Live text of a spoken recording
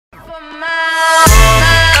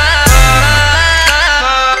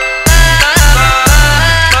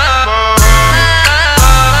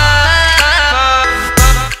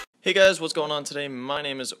Guys, what's going on today? My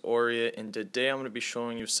name is Aurea, and today I'm going to be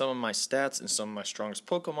showing you some of my stats and some of my strongest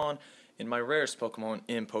Pokemon and my rarest Pokemon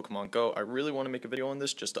in Pokemon Go. I really want to make a video on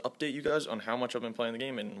this just to update you guys on how much I've been playing the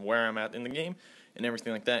game and where I'm at in the game and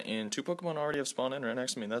everything like that. And 2 Pokemon already have spawned in right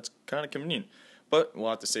next to me. That's kind of convenient, but we'll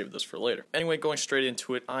have to save this for later. Anyway, going straight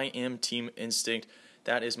into it, I am Team Instinct.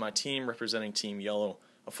 That is my team representing Team Yellow.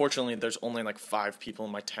 Unfortunately, there's only like 5 people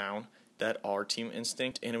in my town that are Team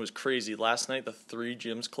Instinct, and it was crazy. Last night, the 3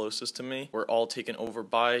 gyms closest to me were all taken over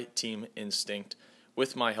by Team Instinct,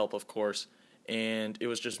 with my help, of course, and it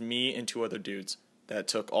was just me and 2 other dudes that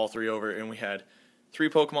took all 3 over, and we had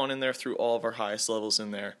 3 Pokemon in there through all of our highest levels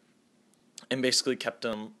in there, and basically kept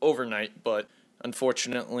them overnight, but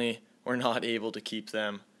unfortunately, we're not able to keep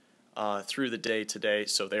them through the day today,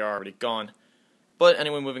 so they are already gone. But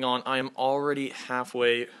anyway, moving on, I am already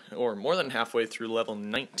halfway, or more than halfway through level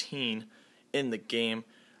 19 in the game.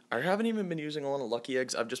 I haven't even been using a lot of Lucky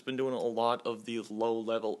Eggs. I've just been doing a lot of the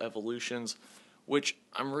low-level evolutions, which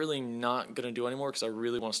I'm really not going to do anymore because I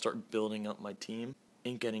really want to start building up my team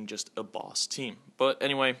and getting just a boss team. But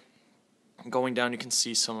anyway, going down, you can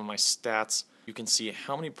see some of my stats. You can see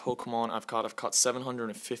how many Pokemon I've caught. I've caught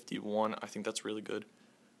 751. I think that's really good.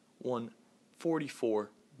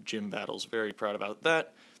 144. Gym battles. Very proud about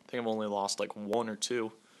that. I think I've only lost like 1 or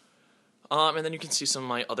 2. And then you can see some of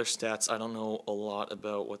my other stats. I don't know a lot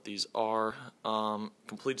about what these are.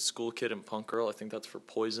 Completed School Kid and Punk Girl. I think that's for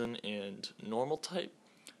Poison and Normal type,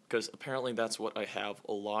 because apparently that's what I have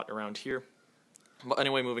a lot around here. But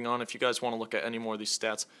anyway, moving on. If you guys want to look at any more of these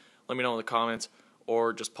stats, let me know in the comments,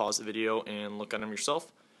 or just pause the video and look at them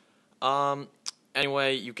yourself.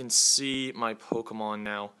 Anyway, you can see my Pokemon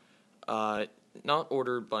now. Not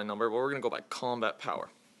ordered by number, but we're going to go by combat power.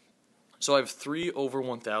 So I have 3 over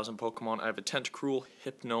 1,000 Pokemon. I have a Tentacruel,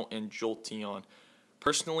 Hypno, and Jolteon.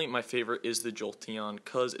 Personally, my favorite is the Jolteon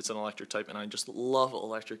because it's an electric type, and I just love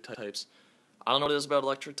electric types. I don't know what it is about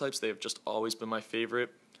electric types. They have just always been my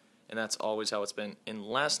favorite, and that's always how it's been. And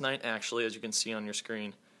last night, actually, as you can see on your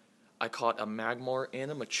screen, I caught a Magmar and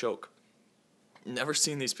a Machoke. Never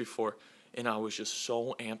seen these before, and I was just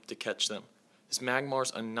so amped to catch them. This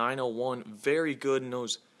Magmar's a 901, very good,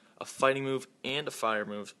 knows a fighting move and a fire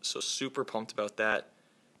move, so super pumped about that.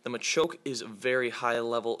 The Machoke is very high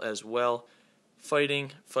level as well.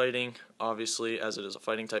 Fighting, obviously, as it is a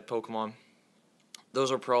fighting type Pokemon. Those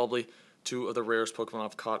are probably 2 of the rarest Pokemon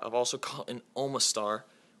I've caught. I've also caught an Omastar,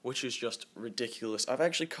 which is just ridiculous. I've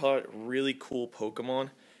actually caught really cool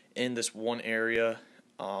Pokemon in this one area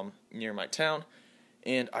near my town,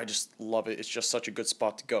 and I just love it. It's just such a good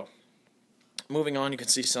spot to go. Moving on, you can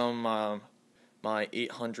see some my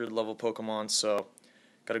 800 level Pokemon. So,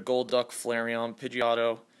 got a Golduck, Flareon,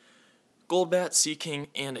 Pidgeotto, Golbat, Seaking,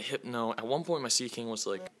 and a Hypno. At one point, my Seaking was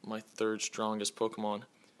like my 3rd strongest Pokemon,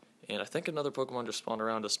 and I think another Pokemon just spawned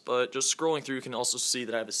around us. But just scrolling through, you can also see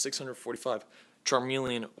that I have a 645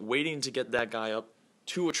 Charmeleon waiting to get that guy up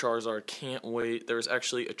to a Charizard. Can't wait. There's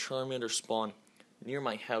actually a Charmander spawn near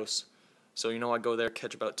my house, so I go there,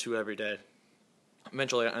 catch about 2 every day.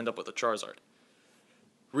 Eventually, I end up with a Charizard.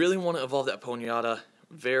 Really want to evolve that Ponyta.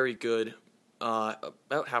 Very good.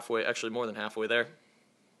 About halfway, actually more than halfway there.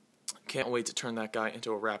 Can't wait to turn that guy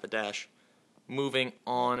into a Rapidash. Moving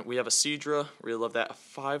on, we have a Seadra. Really love that. A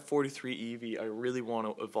 543 Eevee. I really want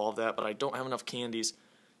to evolve that, but I don't have enough candies.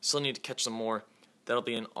 Still need to catch some more. That'll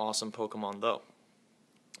be an awesome Pokemon, though.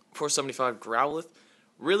 475 Growlithe.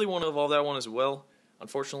 Really want to evolve that one as well.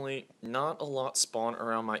 Unfortunately, not a lot spawn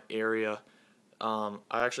around my area. I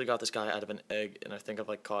actually got this guy out of an egg, and I think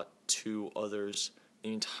I've caught 2 others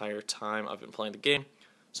the entire time I've been playing the game.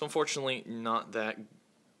 So unfortunately, not that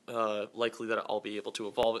likely that I'll be able to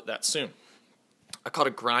evolve it that soon. I caught a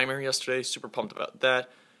Grimer yesterday, super pumped about that.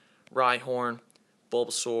 Rhyhorn,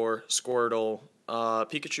 Bulbasaur, Squirtle,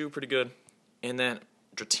 Pikachu, pretty good. And then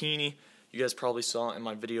Dratini, you guys probably saw in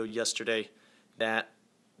my video yesterday that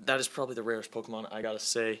is probably the rarest Pokemon, I gotta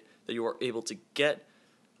say, that you are able to get.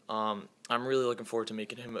 I'm really looking forward to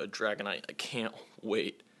making him a Dragonite. I can't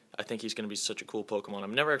wait. I think he's going to be such a cool Pokemon. I've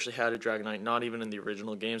never actually had a Dragonite, not even in the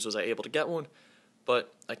original games was I able to get one,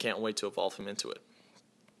 but I can't wait to evolve him into it.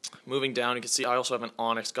 Moving down, you can see I also have an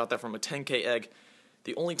Onix. Got that from a 10k egg.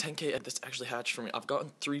 The only 10k egg that's actually hatched for me. I've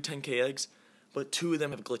gotten 3 10k eggs, but 2 of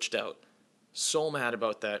them have glitched out. So mad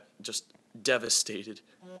about that. Just devastated.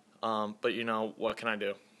 But what can I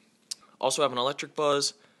do? Also have an Electric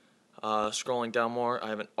Buzz. Scrolling down more, I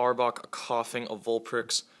have an Arbok, a Coughing, a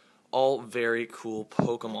Vulprix, all very cool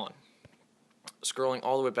Pokemon. Scrolling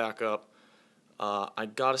all the way back up, I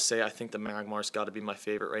gotta say I think the Magmar's gotta be my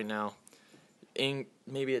favorite right now.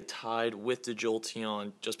 Maybe it tied with the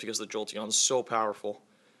Jolteon, just because the Jolteon is so powerful.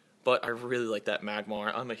 but I really like that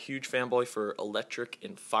Magmar. I'm a huge fanboy for electric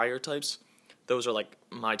and fire types. Those are like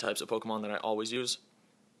my types of Pokemon that I always use.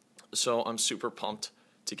 So I'm super pumped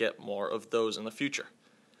to get more of those in the future.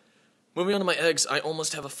 Moving on to my eggs, I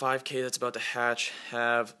almost have a 5K that's about to hatch.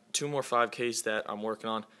 Have 2 more 5Ks that I'm working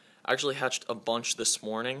on. I actually hatched a bunch this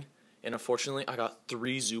morning, and unfortunately I got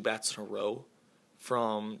 3 Zubats in a row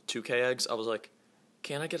from 2K eggs. I was like,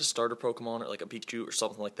 can I get a starter Pokemon or like a Pikachu or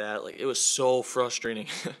something like that? Like, it was so frustrating.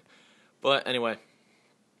 But anyway,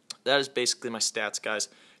 that is basically my stats, guys.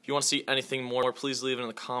 If you want to see anything more, please leave it in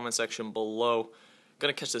the comment section below.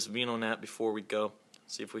 Gonna catch this Venonat before we go.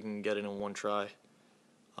 See if we can get it in one try.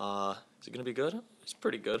 Is it gonna be good? It's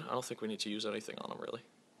pretty good. I don't think we need to use anything on him, really.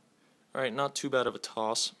 Alright, not too bad of a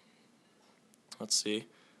toss. Let's see.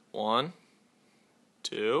 1,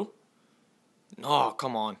 2. Oh,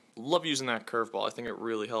 come on. Love using that curveball. I think it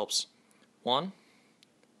really helps. 1,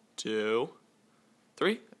 2,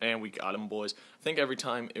 3. And we got him, boys. I think every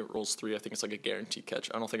time it rolls 3, I think it's like a guaranteed catch.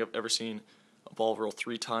 I don't think I've ever seen a ball roll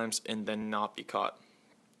 3 times and then not be caught.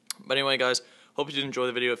 But anyway, guys, hope you did enjoy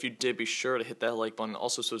the video. If you did, be sure to hit that like button.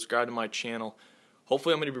 Also, subscribe to my channel.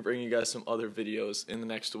 Hopefully, I'm going to be bringing you guys some other videos in the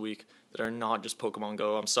next week that are not just Pokemon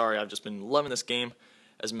Go. I'm sorry, I've just been loving this game,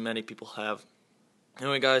 as many people have.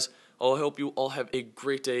 Anyway, guys, I hope you all have a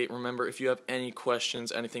great day. Remember, if you have any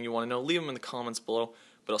questions, anything you want to know, leave them in the comments below.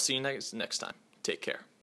 But I'll see you next time. Take care.